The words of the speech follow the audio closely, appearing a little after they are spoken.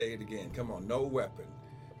Say it again. Come on. No weapon.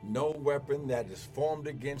 No weapon that is formed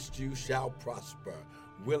against you shall prosper.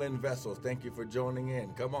 Willing vessels, thank you for joining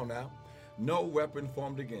in. Come on now. No weapon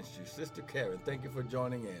formed against you. Sister Karen, thank you for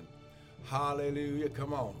joining in. Hallelujah.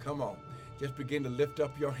 Come on. Come on. Just begin to lift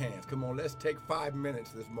up your hands. Come on, let's take 5 minutes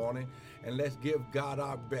this morning and let's give God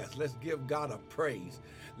our best. Let's give God a praise.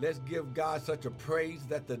 Let's give God such a praise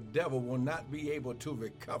that the devil will not be able to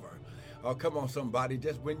recover. Oh, come on, somebody.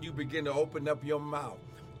 Just when you begin to open up your mouth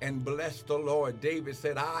and bless the Lord, David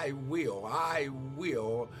said, I will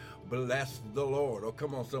bless the Lord. Oh,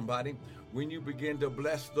 come on, somebody. When you begin to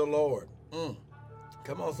bless the Lord,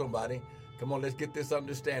 come on, somebody. Come on, let's get this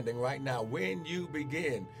understanding right now. When you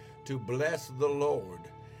begin to bless the Lord,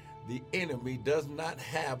 the enemy does not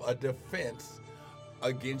have a defense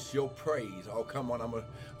against your praise. Oh, come on.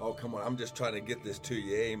 I'm just trying to get this to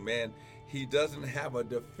you. Amen. He doesn't have a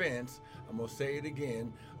defense. I'm going to say it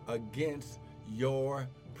again, against your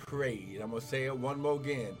praise. I'm going to say it one more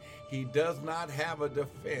again. He does not have a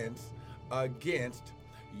defense against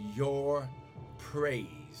your praise.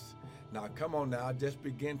 Now, come on now, just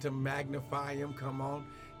begin to magnify him. Come on,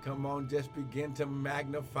 just begin to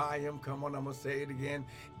magnify him. Come on, I'm going to say it again.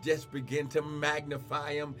 Just begin to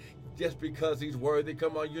magnify him just because he's worthy.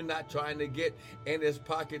 Come on, you're not trying to get in his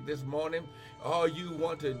pocket this morning. All you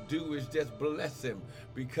want to do is just bless him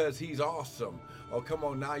because he's awesome. Oh, come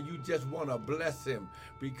on now, you just want to bless him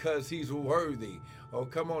because he's worthy. Oh,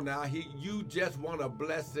 come on now, you just want to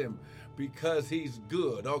bless him because he's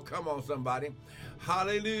good. Oh, come on, somebody.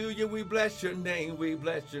 Hallelujah, we bless your name, we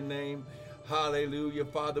bless your name. Hallelujah.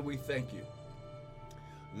 Father, we thank you.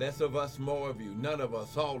 Less of us, more of you. None of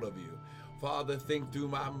us, all of you. Father, think through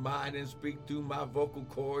my mind and speak through my vocal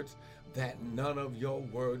cords that none of your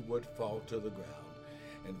word would fall to the ground.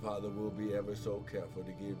 And Father, we'll be ever so careful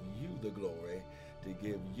to give you the glory, to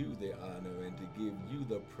give you the honor, and to give you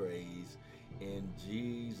the praise in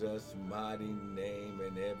Jesus' mighty name.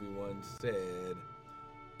 And everyone said,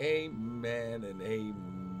 amen and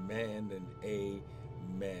amen and amen.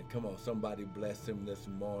 Man, come on, somebody bless him this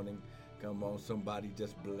morning. Come on, somebody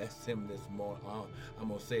just bless him this morning. I'm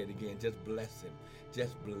going to say it again. Just bless him.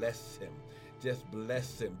 Just bless him. Just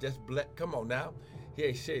bless him. Just bless. Come on now.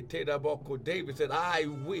 David said, I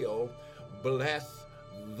will bless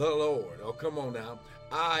the Lord. Oh, come on now.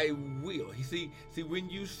 I will. See, when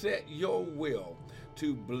you set your will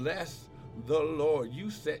to bless the Lord, you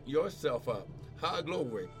set yourself up. High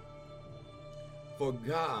glory. For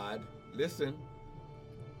God, listen,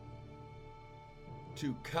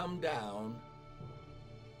 to come down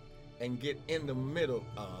and get in the middle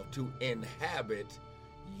of, to inhabit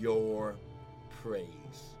your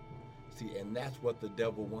praise. See, and that's what the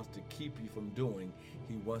devil wants to keep you from doing.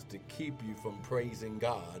 He wants to keep you from praising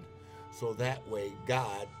God, so that way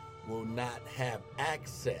God will not have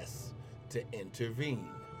access to intervene.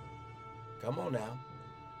 Come on now.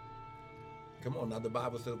 Come on now. The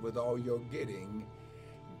Bible says, with all you're getting,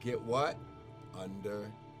 get what?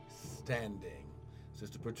 Understanding.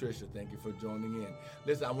 Sister Patricia, thank you for joining in.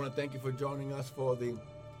 Listen, I want to thank you for joining us for the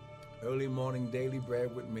early morning daily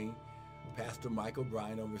bread with me, Pastor Michael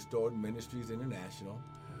Bryan of Restored Ministries International,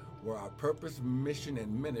 where our purpose, mission,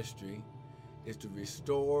 and ministry is to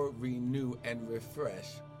restore, renew, and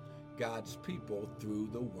refresh God's people through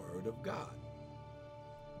the Word of God.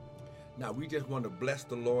 Now, we just want to bless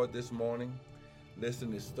the Lord this morning.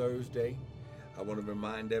 Listen, it's Thursday. I want to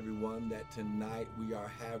remind everyone that tonight we are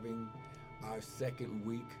having our second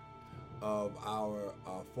week of our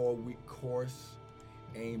 4-week course,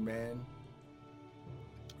 amen,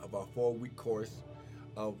 of our 4-week course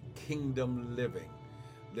of Kingdom Living.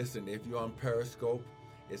 Listen, if you're on Periscope,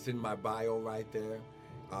 it's in my bio right there,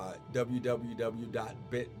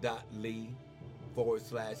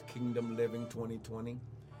 www.bit.ly/Kingdom Living 2020.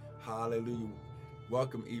 Hallelujah.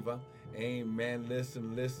 Welcome, Eva. Amen.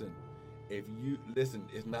 Listen. If you listen,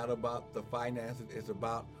 it's not about the finances, it's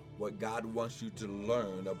about what God wants you to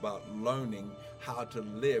learn, about learning how to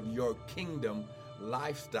live your kingdom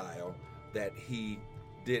lifestyle, that he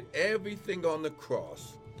did everything on the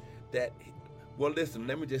cross. Well, listen,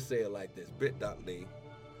 let me just say it like this, bit.ly,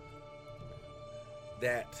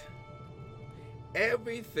 that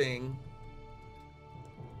everything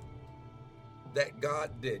that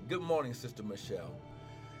God did, good morning, Sister Michelle,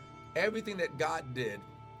 everything that God did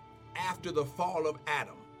after the fall of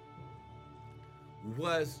Adam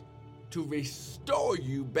was to restore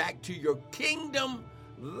you back to your kingdom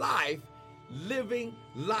life, living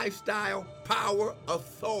lifestyle, power,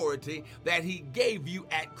 authority that he gave you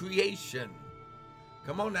at creation.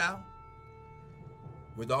 Come on now.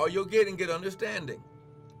 With all you're getting, get understanding.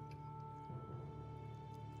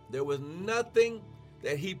 There was nothing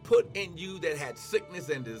that he put in you that had sickness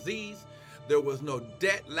and disease. There was no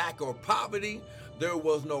debt, lack, or poverty. There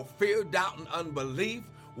was no fear, doubt, and unbelief.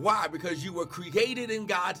 Why? Because you were created in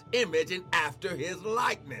God's image and after his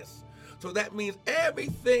likeness. So that means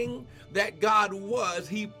everything that God was,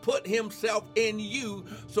 he put himself in you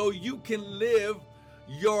so you can live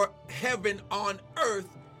your heaven on earth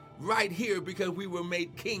right here, because we were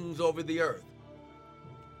made kings over the earth.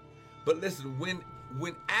 But listen, when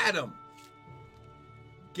Adam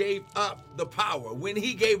gave up the power, when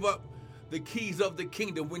he gave up the keys of the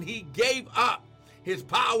kingdom, when he gave up his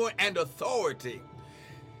power and authority,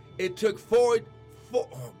 it took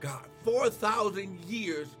 4,000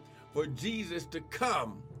 years for Jesus to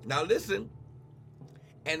come. Now listen,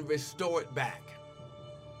 and restore it back.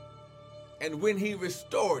 And when he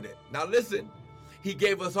restored it, now listen, he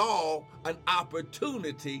gave us all an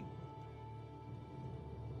opportunity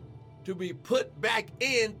to be put back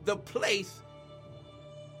in the place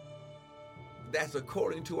that's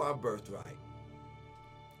according to our birthright.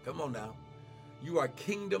 Come on now. You are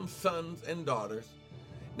kingdom sons and daughters.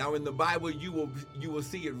 Now in the Bible, you will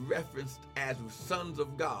see it referenced as sons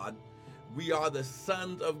of God. We are the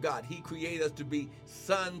sons of God. He created us to be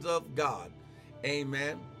sons of God.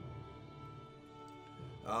 Amen.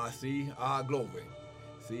 Glory.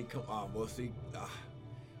 See, come on, we'll see.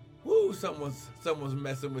 Someone's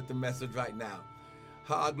messing with the message right now.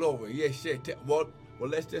 Glory. Yeah, shit. Well,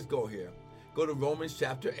 let's just go here. Go to Romans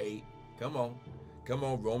chapter 8. Come on,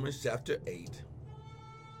 Romans chapter 8.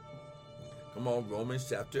 Come on, Romans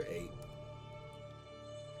chapter 8.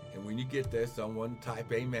 And when you get there, someone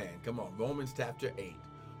type amen. Come on, Romans chapter 8.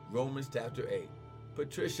 Romans chapter 8.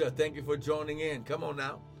 Patricia, thank you for joining in. Come on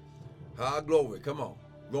now. Glory. Come on.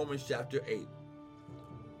 Romans chapter 8.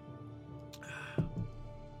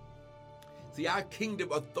 See, our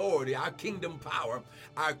kingdom authority, our kingdom power,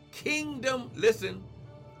 our kingdom, listen,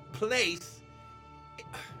 place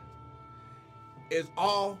is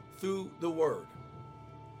all through the word.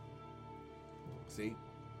 See?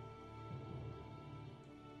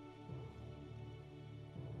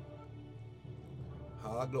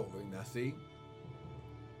 Glory. Now see?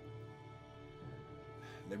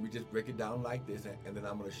 Let me just break it down like this, and then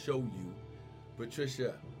I'm going to show you.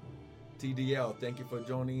 Patricia, TDL, thank you for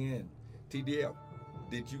joining in. TDL,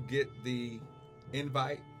 did you get the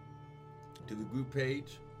invite to the group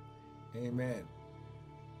page? Amen.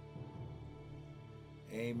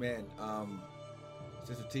 Amen.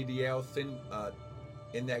 Sister TDL, send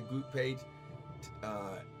in that group page,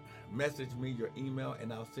 message me your email,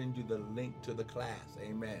 and I'll send you the link to the class.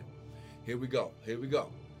 Amen. Here we go.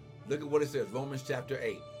 Look at what it says, Romans chapter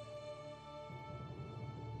 8.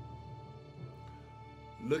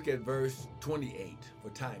 Look at verse 28 for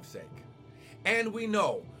time's sake. And we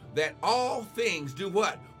know that all things do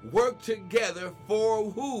what? Work together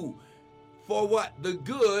for who? For what? The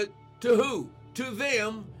good to who? To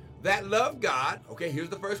them that love God. Okay, here's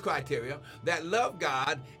the first criteria. That love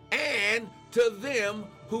God, and to them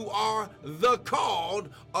who are the called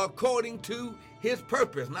according to his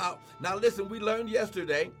purpose. Now listen, we learned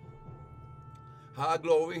yesterday.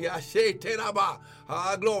 Glory.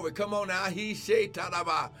 Glory. Come on now.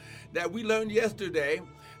 That we learned yesterday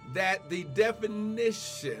that the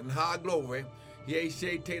definition, glory,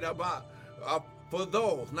 for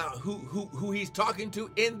those now who he's talking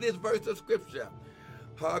to in this verse of scripture.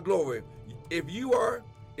 Glory. If you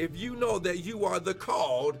know that you are the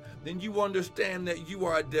called, then you understand that you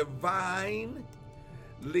are divinely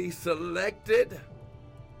selected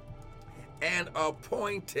and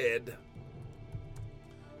appointed.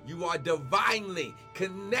 You are divinely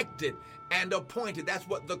connected and appointed. That's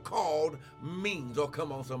what the called means. Oh,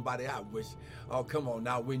 come on, somebody. I wish. Oh, come on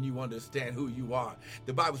now, when you understand who you are.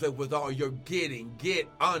 The Bible says, with all you're getting, get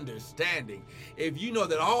understanding. If you know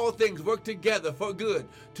that all things work together for good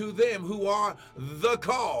to them who are the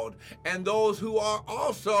called, and those who are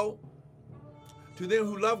also, to them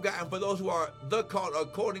who love God, and for those who are the called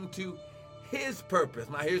according to his purpose.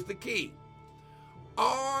 Now, here's the key.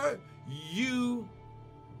 Are you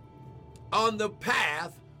on the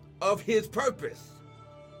path of his purpose?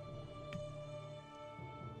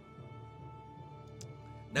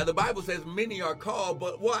 Now the Bible says many are called,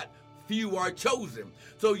 but what? Few are chosen.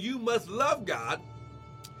 So you must love God.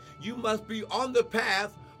 You must be on the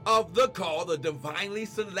path of the called, the divinely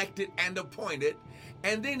selected and appointed.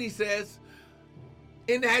 And then he says,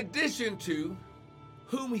 in addition to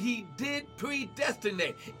whom he did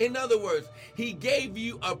predestinate. In other words, he gave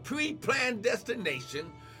you a pre-planned destination.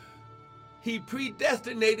 He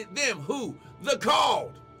predestinated them. Who? The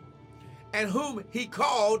called. And whom he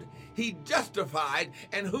called, he justified.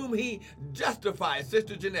 And whom he justified.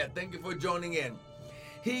 Sister Jeanette, thank you for joining in.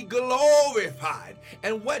 he glorified.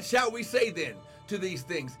 And what shall we say then to these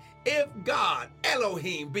things? If God,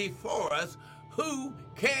 Elohim, be for us, who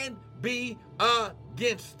can be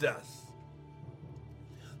against us?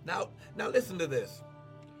 Now listen to this.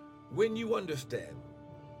 When you understand,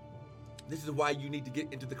 this is why you need to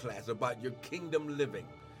get into the class about your kingdom living.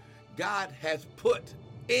 God has put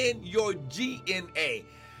in your DNA,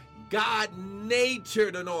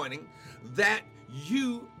 God-natured anointing, that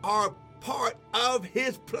you are part of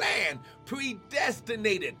his plan,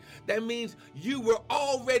 predestinated. That means you were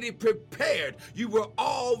already prepared. You were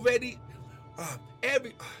already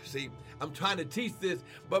see, I'm trying to teach this,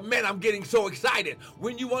 but man, I'm getting so excited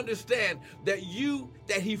when you understand that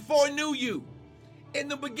he foreknew you in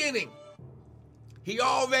the beginning. He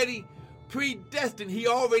already predestined. He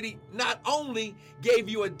already not only gave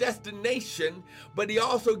you a destination, but he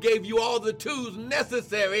also gave you all the tools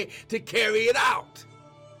necessary to carry it out.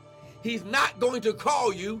 He's not going to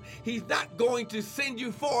call you. He's not going to send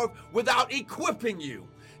you forth without equipping you.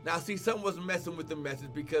 Now, see, someone was messing with the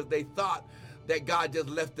message because they thought that God just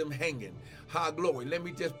left them hanging. Ha, glory. Let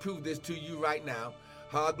me just prove this to you right now.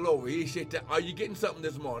 Ha, glory. Are you getting something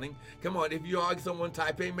this morning? Come on. If you are, someone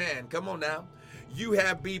type amen. Come on now. You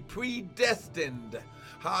have been predestined.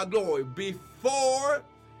 Ha, glory. Before,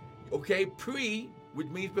 okay, which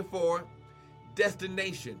means before,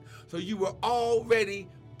 destination. So you were already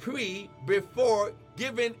before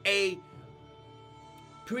given a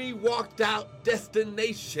pre-walked out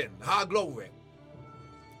destination. Ha, glory.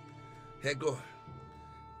 Hey, glory.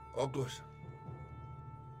 Oh, glory.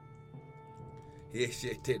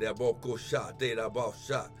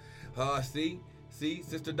 See,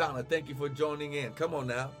 Sister Donna, thank you for joining in. Come on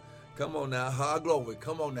now. Ha, glory.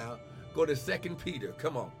 Come on now. Go to 2 Peter.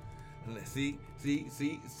 Come on. See,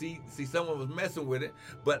 someone was messing with it,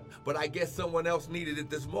 but I guess someone else needed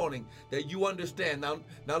it this morning, that you understand.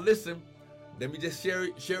 Now listen, let me just share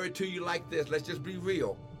it to you like this. Let's just be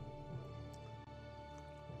real.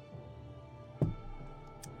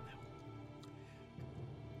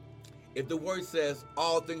 If the word says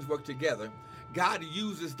all things work together, God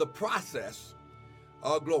uses the process.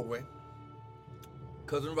 Glory.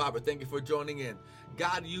 Cousin Robert, thank you for joining in.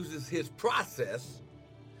 God uses his process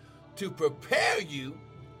to prepare you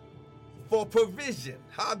for provision.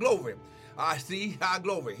 Ha, glory. I see. Ha,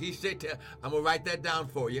 glory. He said, I'm going to write that down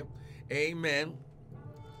for you. Amen.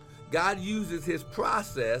 God uses his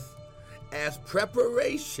process as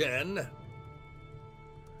preparation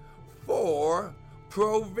for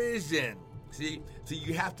provision. See,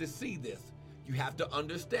 you have to see this. You have to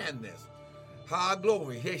understand this. Ha,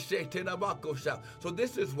 glory. So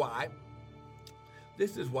this is why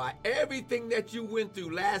everything that you went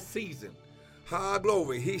through last season, ha,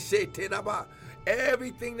 glory,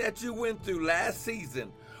 everything that you went through last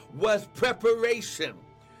season was preparation.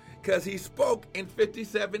 Because he spoke in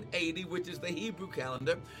 5780, which is the Hebrew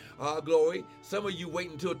calendar. Glory. Some of you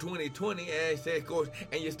wait until 2020,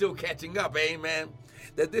 and you're still catching up, amen.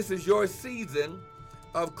 That this is your season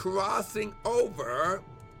of crossing over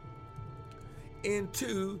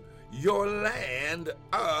into your land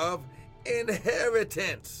of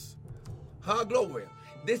inheritance. Glory.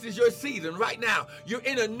 This is your season right now. You're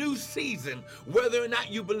in a new season, whether or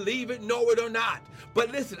not you believe it, know it or not.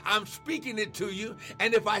 But listen, I'm speaking it to you,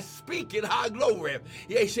 and if I speak it, glory,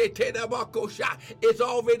 it's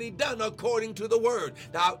already done according to the word.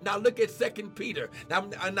 Now look at 2 Peter. Now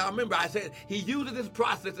remember, I said he uses this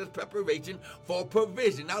process as preparation for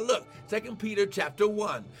provision. Now look, 2 Peter chapter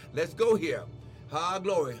 1. Let's go here.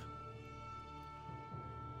 Glory.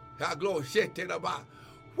 Glory.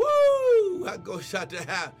 Woo! I go shot to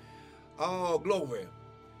have. Oh, glory.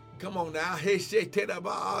 Come on now.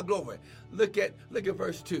 Glory. Look at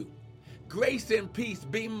verse 2. Grace and peace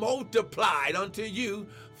be multiplied unto you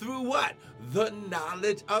through what? The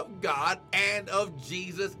knowledge of God and of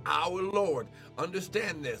Jesus our Lord.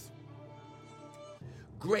 Understand this.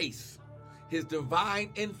 Grace, his divine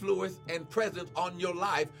influence and presence on your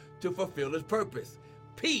life to fulfill his purpose.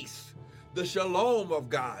 Peace, the shalom of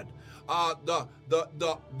God.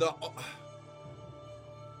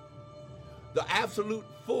 The absolute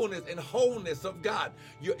fullness and wholeness of God.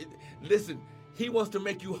 Listen, he wants to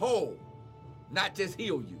make you whole, not just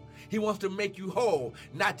heal you. He wants to make you whole,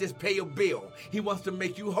 not just pay a bill. He wants to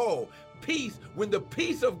make you whole. Peace, when the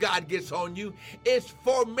peace of God gets on you, it's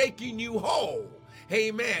for making you whole.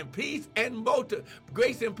 Amen. Peace and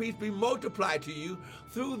grace and peace be multiplied to you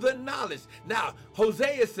through the knowledge. Now,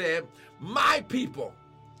 Hosea said, my people,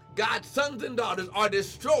 God's sons and daughters, are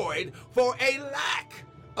destroyed for a lack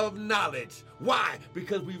of knowledge. Why?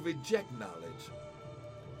 Because we reject knowledge.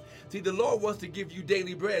 See, the Lord wants to give you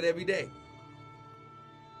daily bread every day.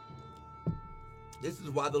 This is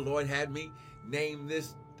why the Lord had me name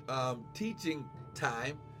this teaching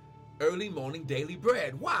time Early Morning Daily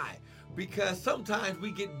Bread. Why? Because sometimes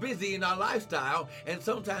we get busy in our lifestyle, and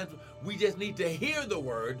sometimes we just need to hear the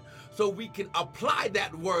word so we can apply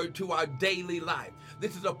that word to our daily life.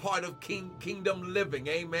 This is a part of kingdom living.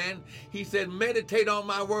 Amen. He said, meditate on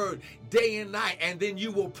my word day and night, and then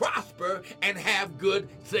you will prosper and have good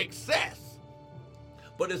success.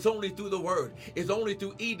 But it's only through the word. It's only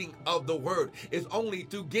through eating of the word. It's only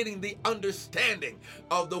through getting the understanding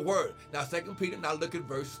of the word. Now, 2 Peter, now look at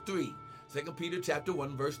verse 3. 2 Peter chapter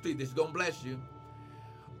 1, verse 3. This is going to bless you.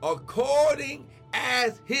 According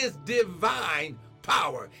as his divine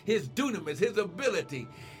power, his dunamis, his ability,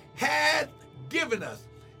 hath given us.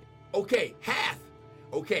 Okay, hath.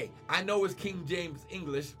 Okay, I know it's King James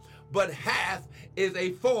English, but hath is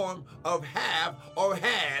a form of have or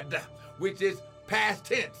had, which is past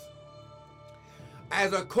tense.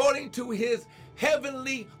 As according to his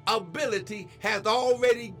heavenly ability hath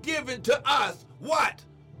already given to us what?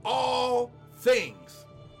 All things.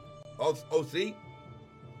 Oh, see?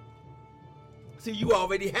 See, you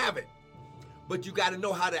already have it. But you got to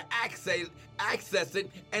know how to access it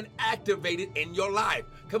and activate it in your life.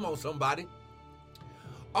 Come on, somebody.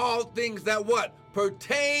 All things that what?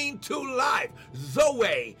 Pertain to life.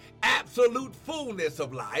 Zoe, absolute fullness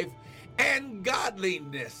of life, and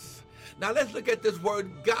godliness. Now let's look at this word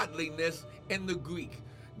godliness in the Greek.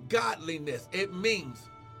 Godliness, it means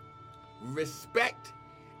respect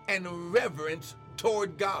and reverence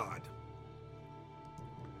toward God.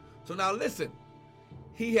 So now listen.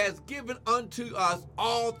 He has given unto us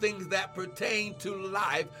all things that pertain to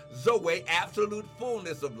life, Zoe, absolute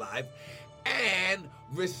fullness of life, and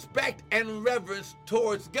respect and reverence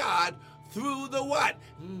towards God through the what?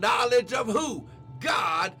 Knowledge of who?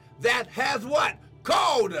 God, that has what?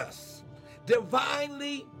 Called us,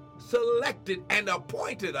 divinely selected and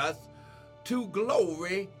appointed us to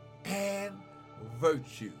glory and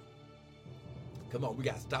virtue. Come on, we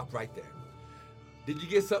got to stop right there. Did you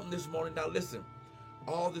get something this morning? Now listen.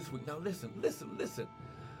 All this week. Now listen.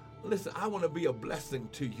 Listen, I want to be a blessing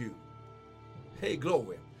to you. Hey,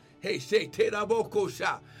 glory. Hey, she teraboko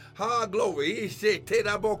sha. Ha, glory. Hey, she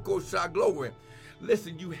teraboko sha, glory.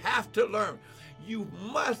 Listen, you have to learn. You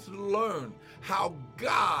must learn how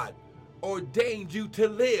God ordained you to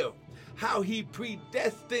live, how he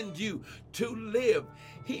predestined you to live.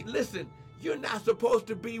 Listen, you're not supposed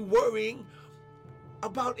to be worrying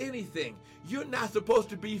about anything. You're not supposed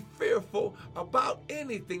to be fearful about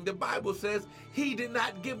anything. The Bible says he did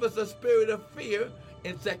not give us a spirit of fear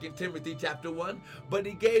in 2 Timothy chapter 1, but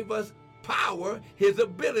he gave us power, his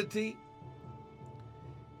ability,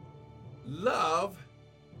 love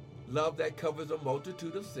that covers a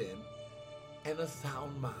multitude of sin, and a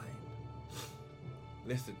sound mind.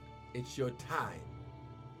 Listen, it's your time.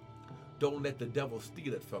 Don't let the devil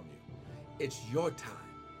steal it from you. It's your time.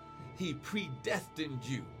 He predestined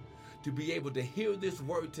you to be able to hear this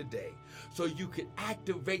word today so you can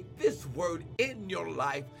activate this word in your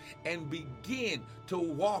life and begin to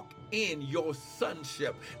walk in your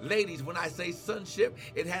sonship. Ladies, when I say sonship,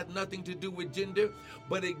 it has nothing to do with gender,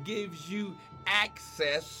 but it gives you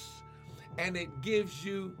access and it gives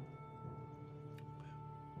you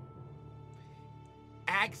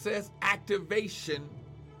activation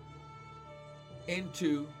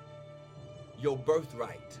into your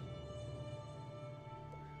birthright.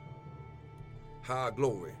 Ha,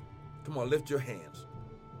 glory. Come on, lift your hands.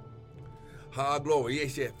 Ha, glory.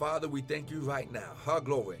 Yes, yes. Father, we thank you right now. Ha,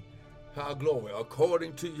 glory. Ha, glory.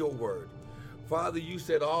 According to your word. Father, you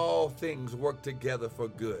said all things work together for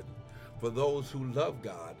good, for those who love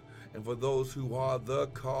God and for those who are the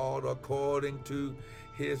called according to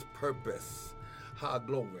his purpose. Ha,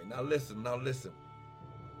 glory. Now listen.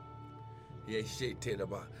 Yes,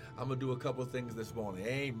 I'm going to do a couple things this morning.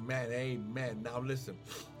 Amen. Now listen.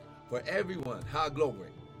 For everyone, ha,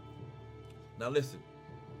 glory. Now listen,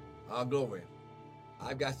 ha, glory.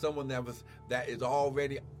 I've got someone that is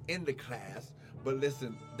already in the class, but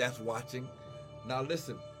listen, that's watching. Now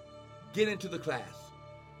listen, get into the class.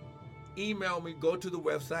 Email me, go to the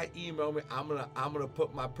website, email me. I'm gonna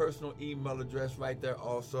put my personal email address right there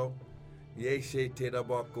also. Yeshe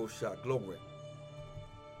terabako sha, glory.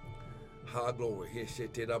 Ha, glory. Yeshe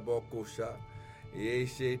terabako sha.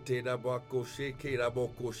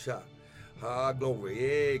 Ha, glory.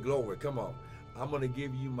 Hey, glory. Come on. I'm going to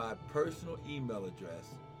give you my personal email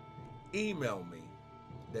address. Email me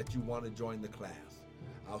that you want to join the class.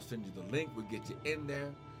 I'll send you the link. We'll get you in there.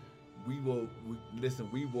 We will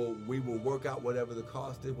work out whatever the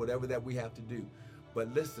cost is, whatever that we have to do.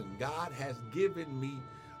 But listen, God has given me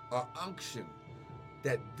an unction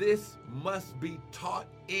that this must be taught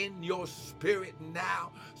in your spirit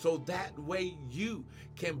now, so that way you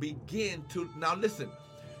can begin to, now listen,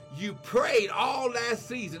 you prayed all last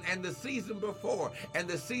season and the season before and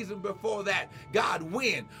the season before that, God,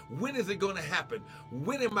 when? When is it going to happen?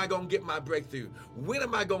 When am I going to get my breakthrough? When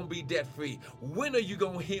am I going to be debt free? When are you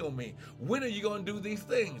going to heal me? When are you going to do these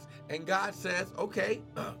things? And God says, okay,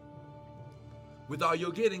 with all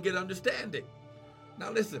you're getting, get understanding.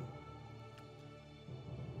 Now listen,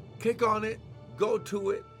 click on it, go to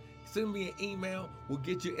it, send me an email, we'll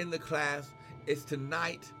get you in the class. It's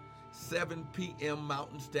tonight, 7 p.m.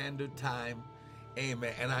 Mountain Standard Time.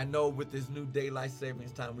 Amen. And I know with this new daylight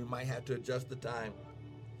savings time, we might have to adjust the time.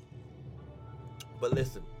 But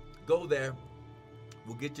listen, go there.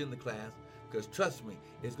 We'll get you in the class, because trust me,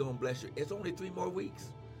 it's going to bless you. It's only 3 more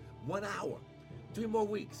weeks. 1 hour. 3 more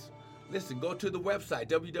weeks. Listen, go to the website,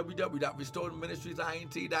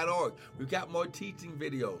 www.restoredministriesint.org. We've got more teaching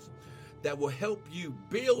videos that will help you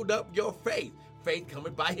build up your faith. Faith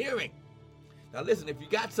coming by hearing. Now listen, if you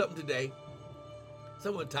got something today,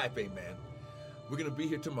 someone type amen. We're going to be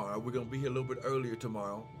here tomorrow. We're going to be here a little bit earlier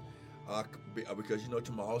tomorrow because,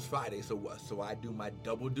 tomorrow's Friday. So I do my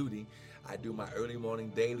double duty. I do my early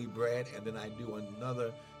morning daily bread, and then I do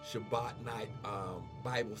another Shabbat night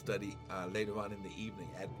Bible study later on in the evening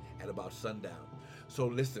at about sundown. So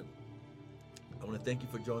listen, I want to thank you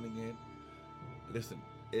for joining in. Listen,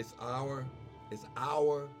 it's our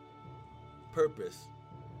purpose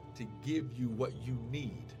to give you what you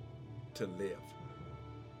need to live.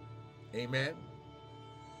 Amen.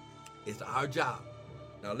 It's our job.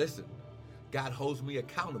 Now listen, God holds me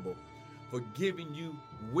accountable for giving you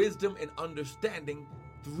wisdom and understanding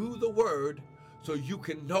through the word so you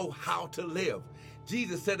can know how to live.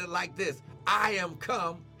 Jesus said it like this: I am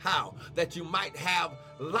come, how? That you might have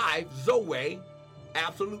life, Zoe,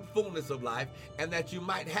 absolute fullness of life, and that you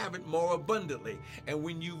might have it more abundantly. And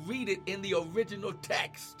when you read it in the original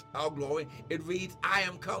text, our glory, it reads, I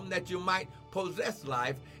am come that you might possess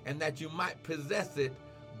life and that you might possess it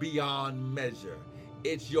beyond measure.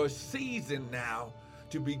 It's your season now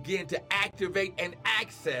to begin to activate and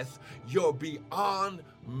access your beyond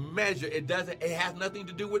measure. It has nothing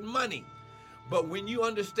to do with money. But when you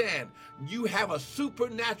understand you have a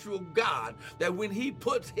supernatural God, that when he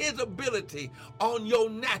puts his ability on your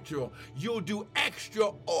natural, you'll do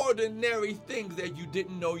extraordinary things that you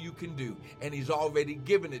didn't know you can do. And he's already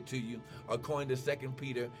given it to you, according to 2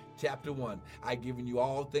 Peter chapter 1. I've given you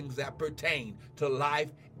all things that pertain to life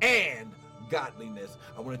and godliness.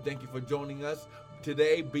 I want to thank you for joining us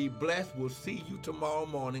today. Be blessed. We'll see you tomorrow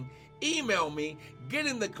morning. Email me. Get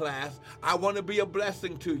in the class. I want to be a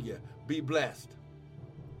blessing to you. Be blessed.